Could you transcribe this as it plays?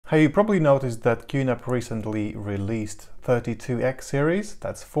Hey, you probably noticed that QNAP recently released 32X series,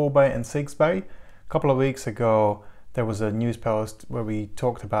 that's 4-bay and 6-bay. A couple of weeks ago there was a news post where we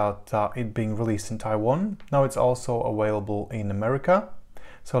talked about it being released in Taiwan. Now it's also available in America.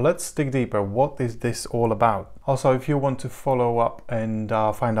 So let's dig deeper. What is this all about? Also, if you want to follow up and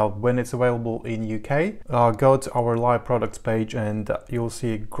find out when it's available in UK, go to our live products page and you'll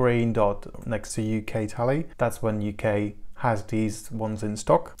see a green dot next to UK tally. That's when UK has these ones in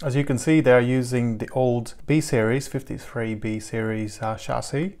stock. As you can see, they're using the old B series, 53B series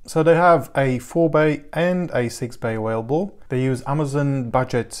chassis. So they have a 4-bay and a 6-bay available. They use Amazon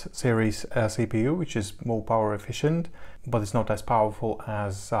budget series CPU, which is more power efficient, but it's not as powerful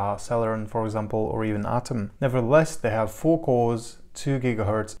as Celeron, for example, or even Atom. Nevertheless, they have 4 cores, 2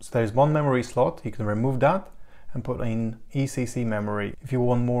 GHz. So there's 1 memory slot. You can remove that and put in ECC memory if you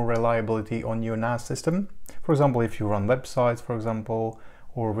want more reliability on your NAS system. For example, if you run websites, for example,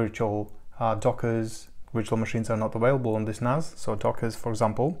 or virtual Dockers. Virtual machines are not available on this NAS, so Dockers, for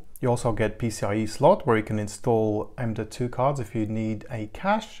example. You also get PCIe slot where you can install M.2 cards if you need a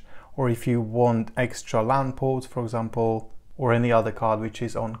cache, or if you want extra LAN ports, for example, or any other card which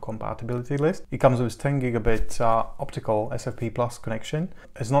is on compatibility list. It comes with 10 gigabit optical SFP plus connection.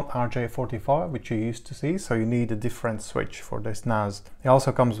 It's not RJ45, which you used to see, so you need a different switch for this NAS. It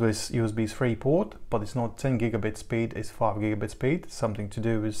also comes with USB 3 port, but it's not 10 gigabit speed, it's 5 gigabit speed, something to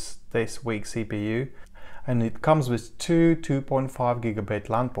do with this week's CPU. And it comes with 2.5 gigabit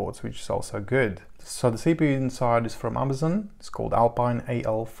LAN ports, which is also good. So the CPU inside is from Amazon. It's called Alpine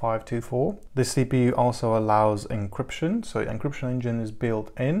AL524. This CPU also allows encryption, so encryption engine is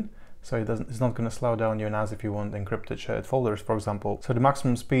built in, so it's not going to slow down your NAS if you want encrypted shared folders, for example. So the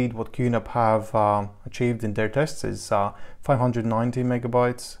maximum speed what QNAP have achieved in their tests is 590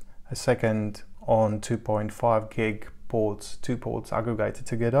 megabytes a second on 2.5 gig ports, 2 ports aggregated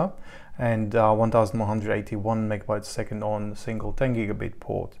together, and 1181 megabytes a second on a single 10 gigabit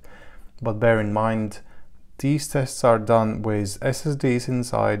port. But bear in mind, these tests are done with SSDs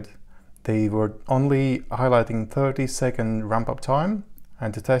inside. They were only highlighting 30-second ramp-up time,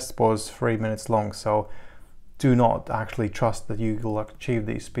 and the test was 3 minutes long. So do not actually trust that you will achieve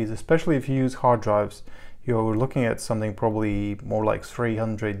these speeds, especially if you use hard drives. You're looking at something probably more like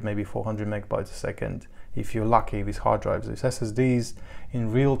 300, maybe 400 megabytes a second. If you're lucky with hard drives. With SSDs,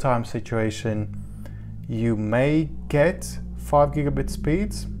 in real-time situation, you may get 5 gigabit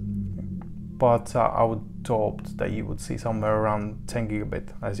speeds, but I would opt that you would see somewhere around 10 gigabit,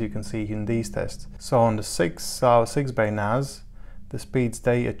 as you can see in these tests. So on the 6-bay NAS, the speeds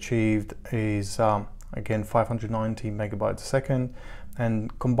they achieved is again 590 megabytes a second,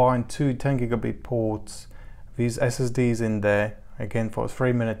 and combined 2 10 gigabit ports, these SSDs in there. Again, for a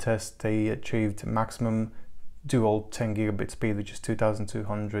 3-minute test, they achieved maximum dual 10 gigabit speed, which is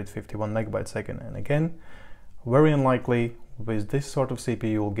 2251 megabytes a second. And again, very unlikely with this sort of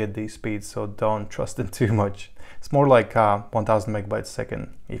CPU you'll get these speeds, so don't trust them too much. It's more like 1000 megabytes a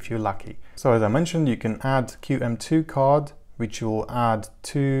second if you're lucky. So as I mentioned, you can add QM2 card, which will add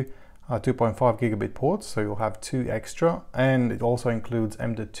 2 2.5 gigabit ports, so you'll have 2 extra, and it also includes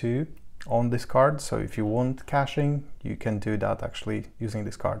M.2 on this card. So if you want caching, you can do that actually using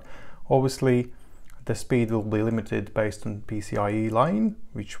this card. Obviously, the speed will be limited based on PCIe line,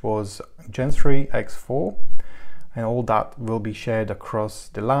 which was Gen 3 X4, and all that will be shared across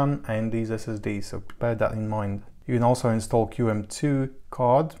the LAN and these SSDs, so bear that in mind. You can also install QM2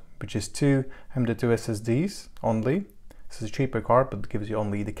 card, which is 2 M.2 SSDs only. This is a cheaper card, but gives you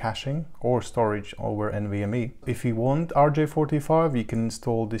only the caching or storage over NVMe. If you want RJ45, you can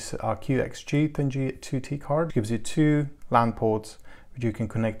install this QXG 10G2T card. It gives you 2 LAN ports, which you can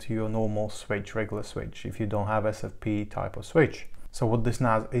connect to your normal switch, regular switch, if you don't have SFP type of switch. So what this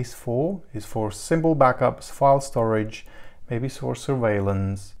NAS is for simple backups, file storage, maybe for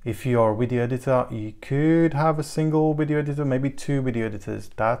surveillance. If you're a video editor, you could have a single video editor, maybe 2 video editors.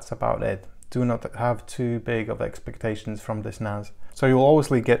 That's about it. Do not have too big of expectations from this NAS. So you'll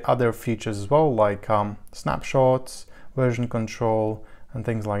obviously get other features as well, like snapshots, version control, and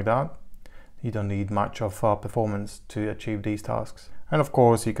things like that. You don't need much of performance to achieve these tasks. And of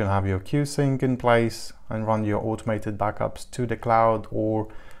course, you can have your QSync in place and run your automated backups to the cloud or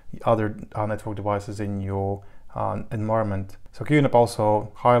other network devices in your environment. So QNAP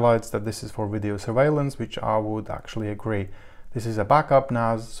also highlights that this is for video surveillance, which I would actually agree. This is a backup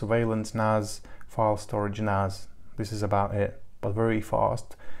NAS, surveillance NAS, file storage NAS. This is about it, but very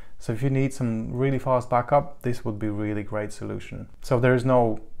fast. So if you need some really fast backup, this would be a really great solution. So there is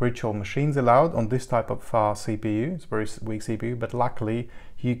no virtual machines allowed on this type of CPU. It's very weak CPU, but luckily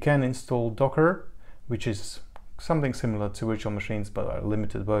you can install Docker, which is something similar to virtual machines, but a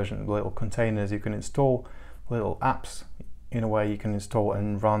limited version. Little containers you can install, little apps in a way you can install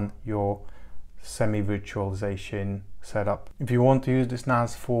and run your semi-virtualization setup. If you want to use this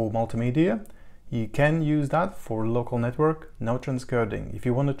NAS for multimedia, you can use that for local network, no transcoding. If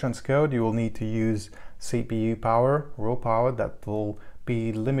you want to transcode, you will need to use CPU power, raw power, that will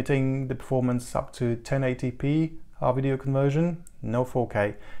be limiting the performance up to 1080p video conversion, no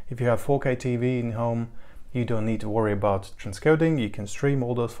 4K. If you have 4K TV in home, you don't need to worry about transcoding. You can stream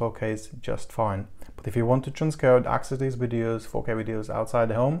all those 4Ks just fine. But if you want to transcode, access these videos, 4K videos outside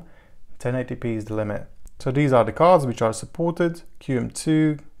the home, 1080p is the limit. So these are the cards which are supported,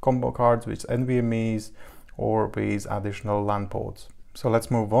 QM2, combo cards with NVMe's or with additional LAN ports. So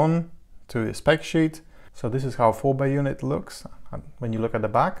let's move on to the spec sheet. So this is how a 4-bay unit looks. When you look at the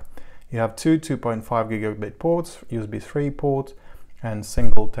back, you have two 2.5 gigabit ports, USB 3 port, and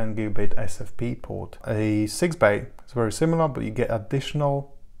single 10 gigabit SFP port. A 6-bay is very similar, but you get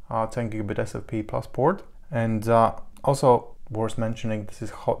additional 10 gigabit SFP plus port. And also worth mentioning, this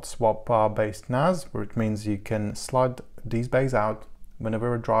is hot swap based NAS, which means you can slide these bays out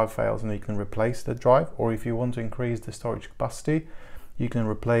whenever a drive fails and you can replace the drive, or if you want to increase the storage capacity, you can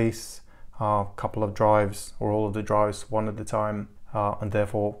replace a couple of drives or all of the drives one at a time, and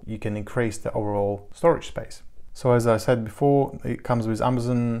therefore you can increase the overall storage space. So as I said before, it comes with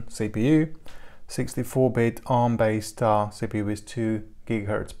Amazon CPU, 64-bit ARM based CPU with 2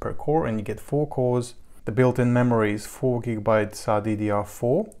 GHz per core, and you get 4 cores. The built-in memory is 4 GB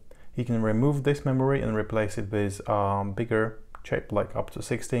DDR4. You can remove this memory and replace it with bigger chip, like up to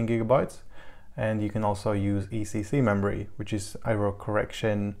 16 GB. And you can also use ECC memory, which is error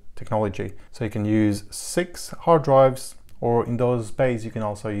correction technology. So you can use 6 hard drives, or in those bays you can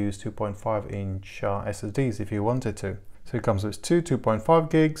also use 2.5-inch SSDs if you wanted to. So it comes with two 2.5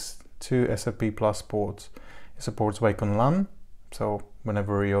 gigs, 2 SFP plus ports. It supports Wake on LAN. So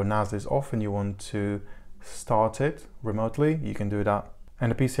whenever your NAS is off and you want to start it remotely, you can do that.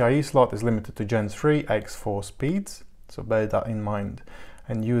 And the PCIe slot is limited to Gen 3 X4 speeds, so bear that in mind.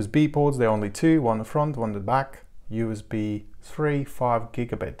 And USB ports, there are only 2, one at the front, one at the back. USB 3, 5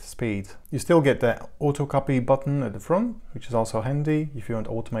 gigabit speed. You still get the auto copy button at the front, which is also handy if you want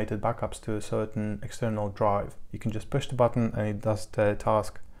automated backups to a certain external drive. You can just push the button and it does the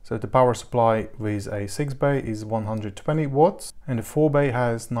task. So the power supply with a 6-bay is 120 watts and the 4-bay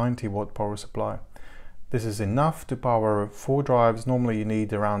has 90 watt power supply. This is enough to power 4 drives. Normally you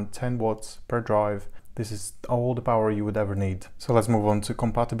need around 10 watts per drive. This is all the power you would ever need. So let's move on to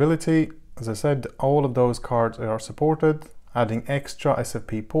compatibility. As I said, all of those cards are supported. Adding extra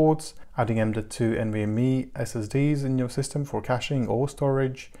SFP ports, adding M.2 NVMe SSDs in your system for caching or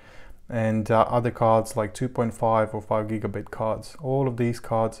storage, and other cards like 2.5 or 5 gigabit cards. All of these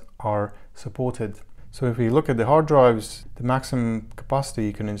cards are supported. So if we look at the hard drives, the maximum capacity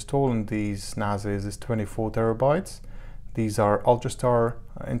you can install in these NASes is 24 terabytes. These are Ultrastar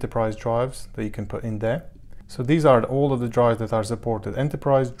enterprise drives that you can put in there. So these are all of the drives that are supported.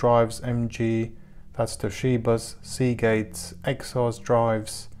 Enterprise drives, MG, that's Toshiba's, Seagate, Exos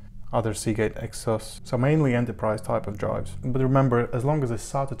drives, other Seagate Exos. So mainly enterprise type of drives. But remember, as long as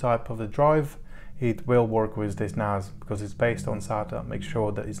it's SATA type of the drive, it will work with this NAS because it's based on SATA. Make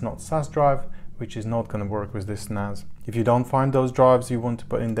sure that it's not SAS drive, which is not going to work with this NAS. If you don't find those drives you want to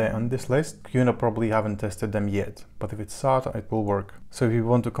put in there on this list, QNAP probably haven't tested them yet, but if it's SATA, it will work. So if you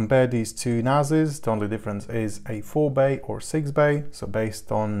want to compare these two NASes, the only difference is a 4-bay or 6-bay. So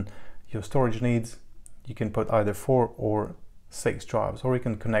based on your storage needs, you can put either 4 or 6 drives, or you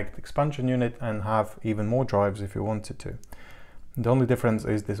can connect expansion unit and have even more drives if you wanted to. The only difference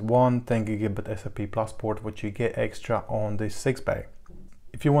is this one 10 gigabit SFP plus port, which you get extra on this 6-bay.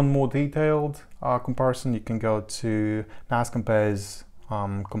 If you want more detailed comparison, you can go to NAS Compare's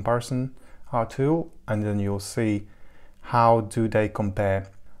comparison tool, and then you'll see how do they compare.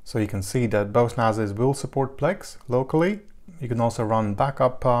 So you can see that both NASes will support Plex locally. You can also run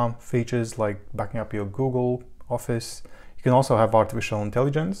backup features like backing up your Google Office. You can also have artificial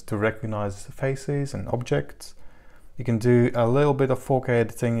intelligence to recognize faces and objects. You can do a little bit of 4K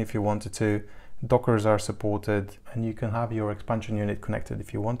editing if you wanted to. Dockers are supported, and you can have your expansion unit connected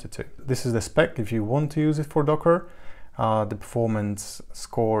if you wanted to. This is the spec if you want to use it for Docker. The performance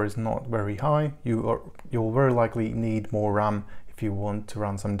score is not very high. You'll very likely need more RAM if you want to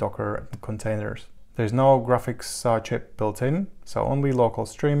run some Docker containers. There's no graphics chip built in, so only local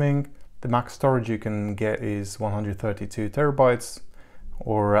streaming. The max storage you can get is 132 terabytes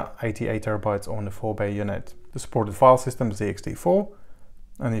or 88 terabytes on the 4-bay unit. The supported file system is the ext4,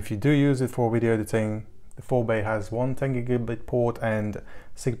 and if you do use it for video editing, the 4-bay has one 10 gigabit port and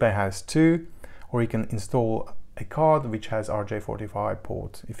 6-bay has 2, or you can install a card which has RJ45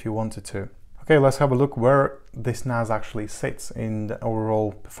 port if you wanted to. Okay, let's have a look where this NAS actually sits in the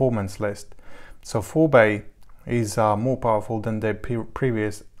overall performance list. So 4-bay is more powerful than the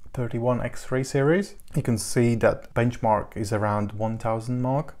previous 31X3 series. You can see that benchmark is around 1000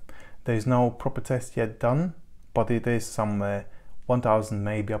 mark. There is no proper test yet done, but it is somewhere 1000,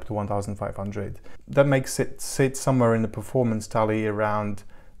 maybe up to 1500. That makes it sit somewhere in the performance tally around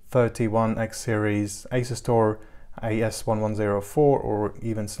 31X series, Asus Store AS1104 or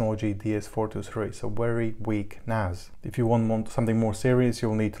even Synology DS423, so very weak NAS. If you want something more serious,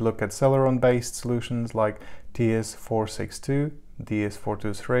 you'll need to look at Celeron based solutions like TS-462,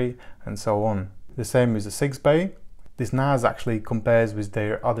 DS423 and so on. The same with the 6-bay. This NAS actually compares with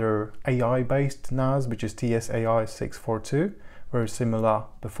their other AI based NAS, which is TS-632X, very similar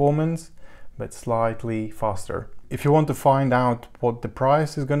performance but slightly faster. If you want to find out what the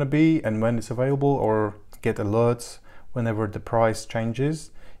price is going to be and when it's available, or get alerts whenever the price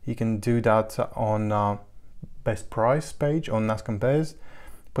changes, you can do that on best price page on NAS Compares.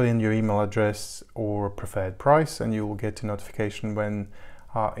 Put in your email address or preferred price and you will get a notification when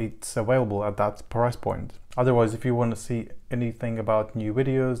it's available at that price point. Otherwise, if you want to see anything about new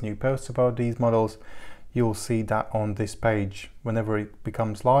videos, new posts about these models, you'll see that on this page. Whenever it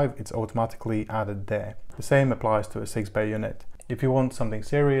becomes live, it's automatically added there. The same applies to a 6-bay unit. If you want something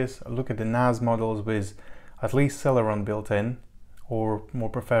serious, look at the NAS models with at least Celeron built in, or more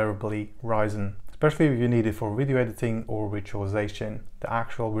preferably Ryzen, especially if you need it for video editing or virtualization, the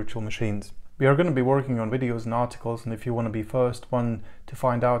actual virtual machines. We are going to be working on videos and articles, and if you want to be first one to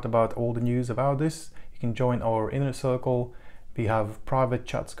find out about all the news about this, you can join our inner circle. We have private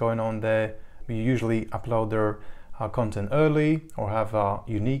chats going on there. We usually upload their content early or have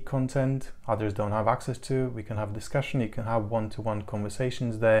unique content others don't have access to. We can have discussion, you can have one-to-one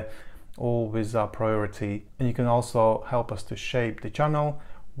conversations there, all with priority. And you can also help us to shape the channel,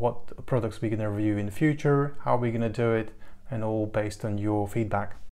 what products we're going to review in the future, how we're going to do it, and all based on your feedback.